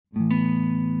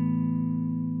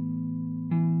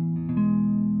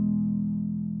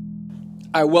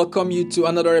I welcome you to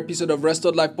another episode of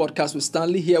Restored Life Podcast with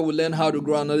Stanley. Here we learn how to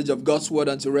grow our knowledge of God's Word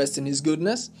and to rest in His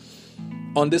goodness.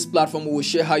 On this platform, we will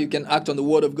share how you can act on the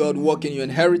Word of God, walk in your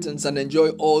inheritance, and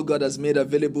enjoy all God has made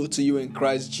available to you in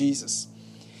Christ Jesus.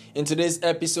 In today's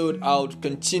episode, I'll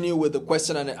continue with the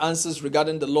question and the answers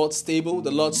regarding the Lord's table,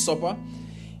 the Lord's Supper,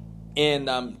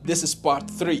 and this is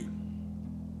part 3.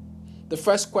 The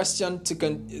first question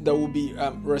that we'll be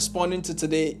responding to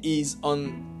today is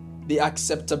on the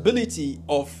acceptability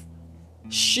of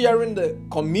sharing the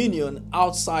communion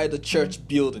outside the church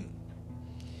building.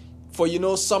 For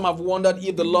some have wondered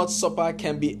if the Lord's Supper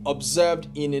can be observed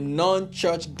in a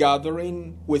non-church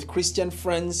gathering with Christian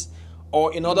friends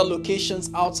or in other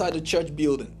locations outside the church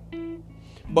building.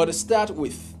 But to start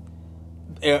with,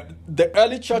 the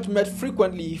early church met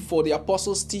frequently for the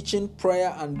apostles' teaching,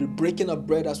 prayer, and the breaking of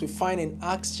bread, as we find in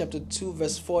Acts chapter 2,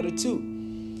 verse 42.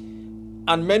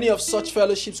 And many of such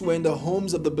fellowships were in the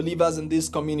homes of the believers in these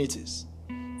communities.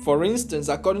 For instance,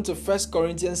 according to 1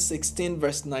 Corinthians 16,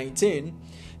 verse 19,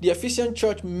 the Ephesian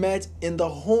church met in the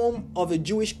home of a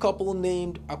Jewish couple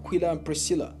named Aquila and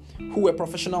Priscilla, who were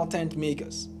professional tent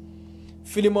makers.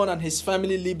 Philemon and his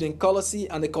family lived in Colossae,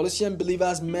 and the Colossian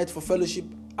believers met for fellowship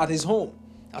at his home,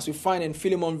 as we find in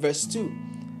Philemon verse 2.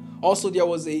 Also, there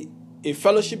was a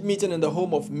fellowship meeting in the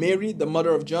home of Mary, the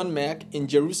mother of John Mark, in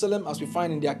Jerusalem, as we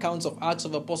find in the accounts of Acts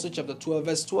of Apostles chapter 12,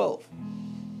 verse 12.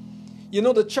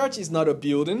 The church is not a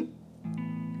building,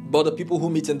 but the people who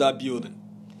meet in that building.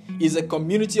 It's a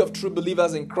community of true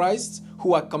believers in Christ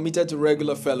who are committed to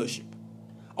regular fellowship.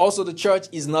 Also, the church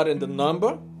is not in the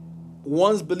number.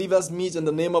 Once believers meet in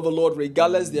the name of the Lord,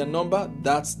 regardless their number,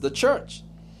 that's the church.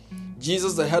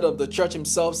 Jesus, the head of the church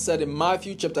himself, said in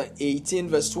Matthew chapter 18,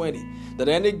 verse 20, that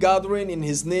any gathering in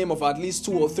his name of at least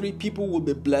 2 or 3 people will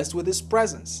be blessed with his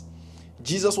presence.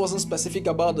 Jesus wasn't specific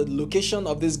about the location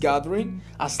of this gathering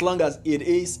as long as it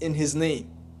is in his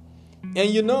name.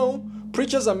 And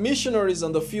preachers and missionaries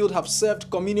on the field have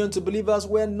served communion to believers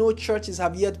where no churches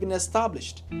have yet been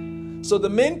established. So the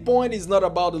main point is not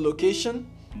about the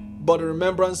location, but the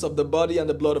remembrance of the body and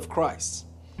the blood of Christ.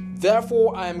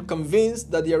 Therefore, I am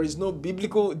convinced that there is no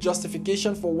biblical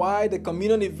justification for why the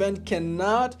communion event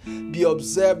cannot be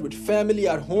observed with family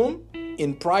at home,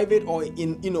 in private, or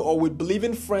or with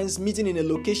believing friends meeting in a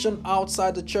location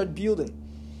outside the church building.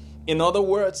 In other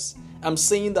words, I'm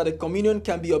saying that the communion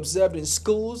can be observed in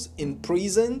schools, in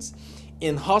prisons,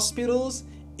 in hospitals,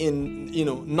 in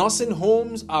nursing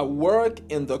homes, at work,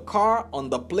 in the car, on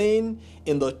the plane,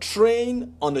 in the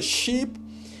train, on the ship.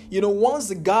 Once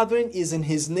the gathering is in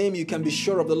his name, you can be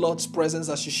sure of the Lord's presence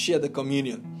as you share the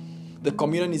communion. The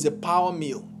communion is a power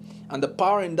meal, and the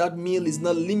power in that meal is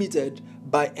not limited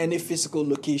by any physical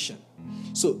location.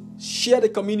 So share the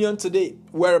communion today,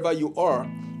 wherever you are,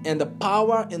 and the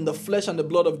power in the flesh and the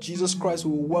blood of Jesus Christ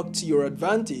will work to your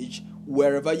advantage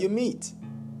wherever you meet.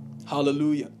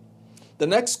 Hallelujah. The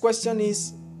next question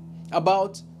is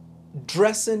about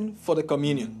dressing for the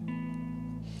communion.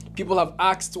 People have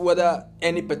asked whether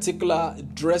any particular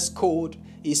dress code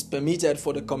is permitted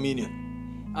for the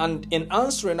communion. And in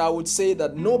answering, I would say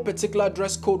that no particular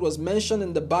dress code was mentioned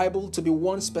in the Bible to be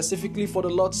worn specifically for the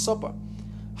Lord's Supper.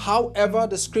 However,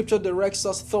 the scripture directs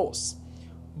us thus: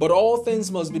 but all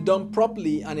things must be done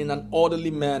properly and in an orderly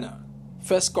manner.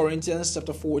 1 Corinthians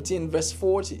chapter 14, verse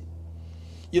 40.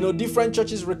 Different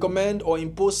churches recommend or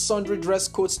impose sundry dress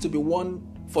codes to be worn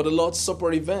for the Lord's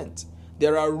Supper event.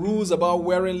 There are rules about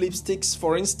wearing lipsticks,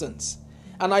 for instance.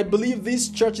 And I believe these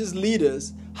churches'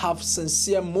 leaders have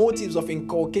sincere motives of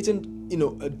inculcating,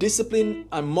 a discipline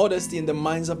and modesty in the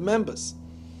minds of members.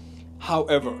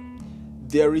 However,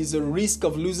 there is a risk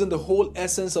of losing the whole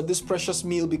essence of this precious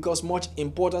meal because much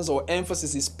importance or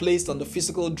emphasis is placed on the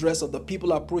physical dress of the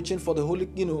people approaching for the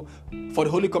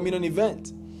Holy Communion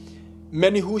event.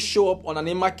 Many who show up on an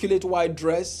immaculate white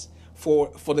dress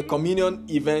for the communion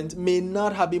event may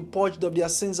not have been purged of their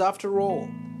sins after all.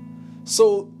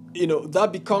 So,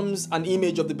 that becomes an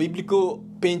image of the biblical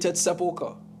painted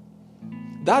sepulchre.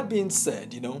 That being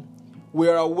said, we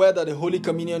are aware that the Holy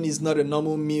Communion is not a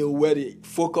normal meal where the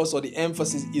focus or the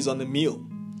emphasis is on the meal.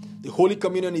 The Holy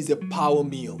Communion is a power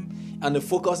meal, and the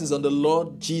focus is on the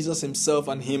Lord Jesus himself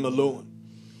and him alone.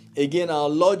 Again, our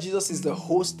Lord Jesus is the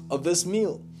host of this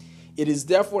meal. It is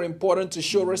therefore important to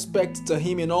show respect to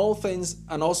him in all things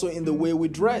and also in the way we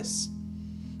dress.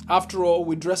 After all,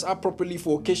 we dress appropriately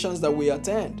for occasions that we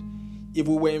attend. If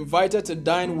we were invited to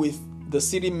dine with the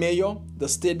city mayor, the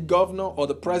state governor, or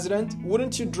the president,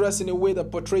 wouldn't you dress in a way that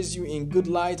portrays you in good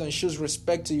light and shows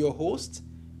respect to your host?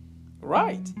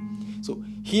 Right. So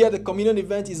here the communion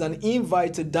event is an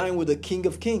invite to dine with the King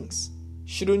of Kings.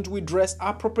 Shouldn't we dress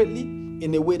appropriately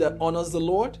in a way that honors the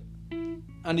Lord?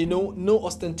 And no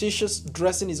ostentatious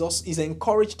dressing is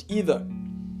encouraged either.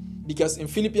 Because in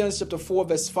Philippians chapter 4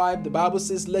 verse 5, the Bible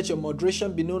says, "Let your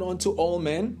moderation be known unto all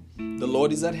men. The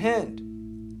Lord is at hand."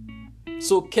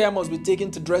 So care must be taken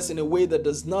to dress in a way that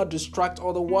does not distract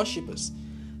other worshippers,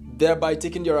 thereby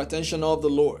taking their attention off the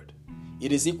Lord.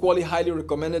 It is equally highly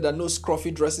recommended that no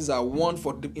scruffy dresses are worn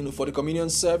for the communion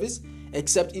service,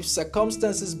 except if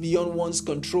circumstances beyond one's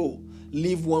control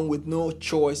leave one with no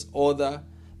choice other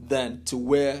than to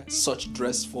wear such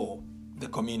dress for the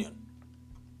communion.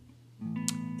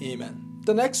 Amen.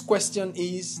 The next question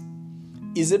is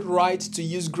it right to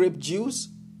use grape juice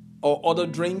or other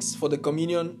drinks for the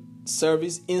communion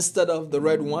service instead of the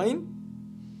red wine?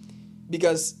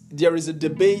 Because there is a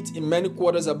debate in many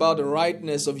quarters about the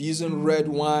rightness of using red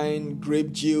wine,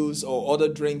 grape juice, or other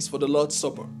drinks for the Lord's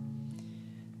Supper.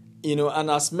 And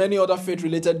as many other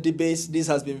faith-related debates, this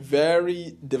has been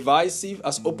very divisive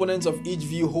as opponents of each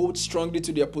view hold strongly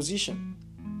to their position.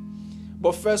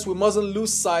 But first, we mustn't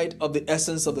lose sight of the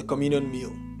essence of the communion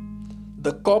meal.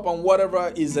 The cup and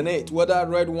whatever is in it, whether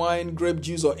red wine, grape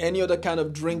juice, or any other kind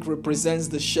of drink, represents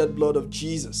the shed blood of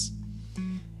Jesus.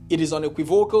 It is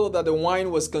unequivocal that the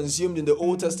wine was consumed in the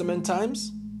Old Testament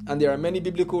times, and there are many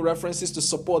biblical references to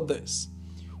support this.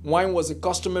 Wine was a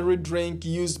customary drink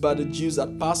used by the Jews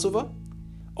at Passover.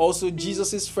 Also,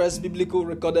 Jesus' first biblical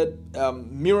recorded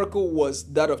miracle was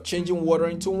that of changing water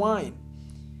into wine.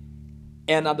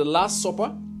 And at the Last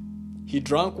Supper, he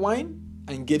drank wine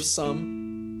and gave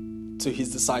some to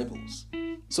his disciples.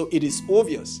 So it is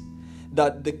obvious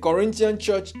that the Corinthian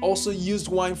church also used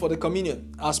wine for the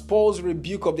communion, as Paul's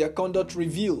rebuke of their conduct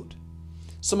revealed.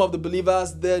 Some of the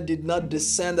believers there did not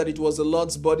discern that it was the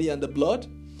Lord's body and the blood,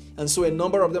 and so a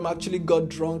number of them actually got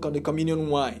drunk on the communion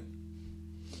wine.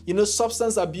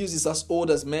 Substance abuse is as old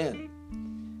as man.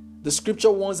 The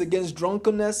scripture warns against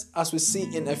drunkenness, as we see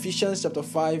in Ephesians chapter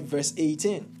 5 verse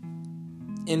 18.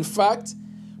 In fact,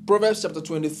 Proverbs chapter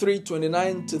 23,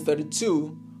 29 to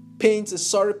 32 paints a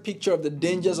sorry picture of the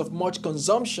dangers of much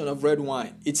consumption of red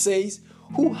wine. It says,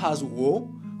 "Who has woe?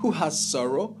 Who has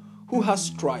sorrow? Who has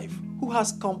strife? Who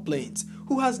has complaints?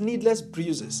 Who has needless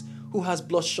bruises? Who has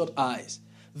bloodshot eyes?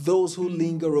 Those who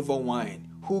linger over wine,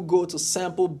 who go to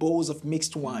sample bowls of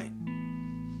mixed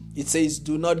wine." It says,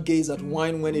 "Do not gaze at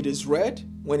wine when it is red,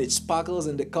 when it sparkles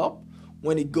in the cup,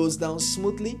 when it goes down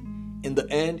smoothly. In the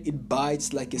end, it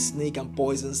bites like a snake and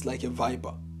poisons like a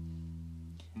viper."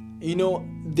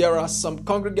 There are some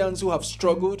congregants who have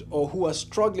struggled or who are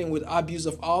struggling with abuse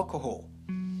of alcohol.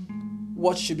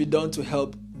 What should be done to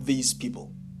help these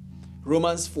people?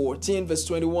 Romans 14 verse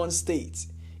 21 states,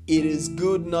 "It is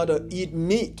good not to eat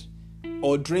meat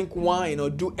or drink wine or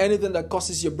do anything that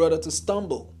causes your brother to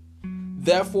stumble."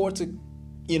 Therefore, to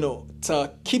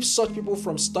keep such people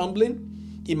from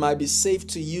stumbling, it might be safe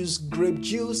to use grape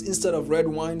juice instead of red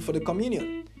wine for the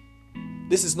communion.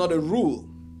 This is not a rule,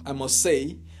 I must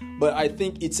say, but I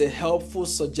think it's a helpful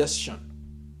suggestion.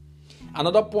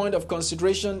 Another point of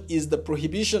consideration is the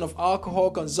prohibition of alcohol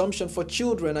consumption for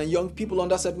children and young people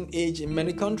under a certain age in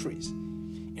many countries.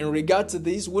 In regard to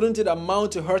this, wouldn't it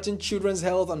amount to hurting children's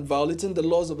health and violating the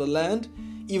laws of the land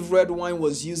if red wine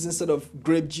was used instead of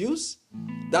grape juice?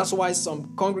 That's why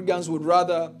some congregations would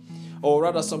rather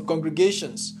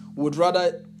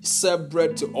serve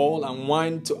bread to all and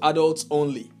wine to adults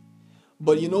only.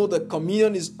 But the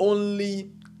communion is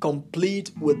only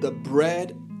complete with the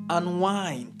bread and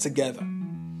wine together.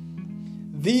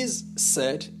 This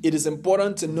said, it is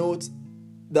important to note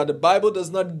that the Bible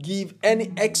does not give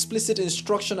any explicit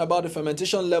instruction about the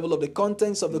fermentation level of the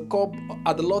contents of the cup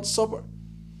at the Lord's Supper.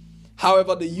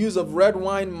 However, the use of red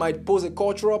wine might pose a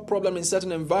cultural problem in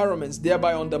certain environments,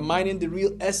 thereby undermining the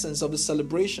real essence of the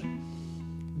celebration.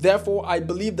 Therefore, I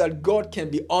believe that God can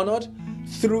be honored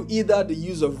through either the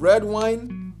use of red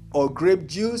wine or grape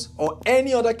juice or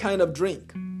any other kind of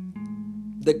drink.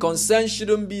 The concern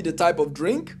shouldn't be the type of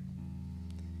drink,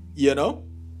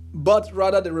 but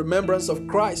rather the remembrance of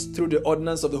Christ through the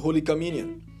ordinance of the Holy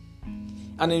Communion.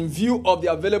 And in view of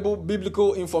the available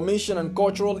biblical information and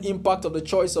cultural impact of the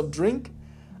choice of drink,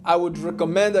 I would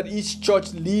recommend that each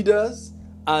church leaders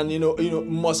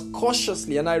must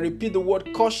cautiously, and I repeat the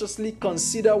word cautiously,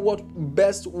 consider what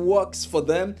best works for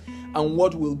them and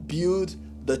what will build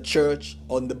the church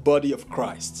on the body of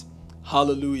Christ.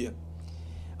 Hallelujah.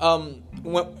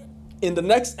 In the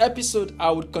next episode, I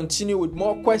would continue with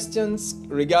more questions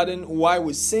regarding why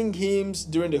we sing hymns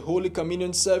during the Holy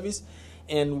Communion service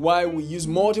and why we use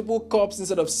multiple cups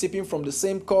instead of sipping from the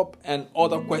same cup, and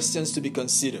other questions to be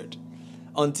considered.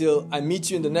 Until I meet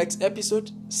you in the next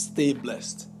episode, stay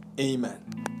blessed.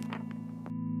 Amen.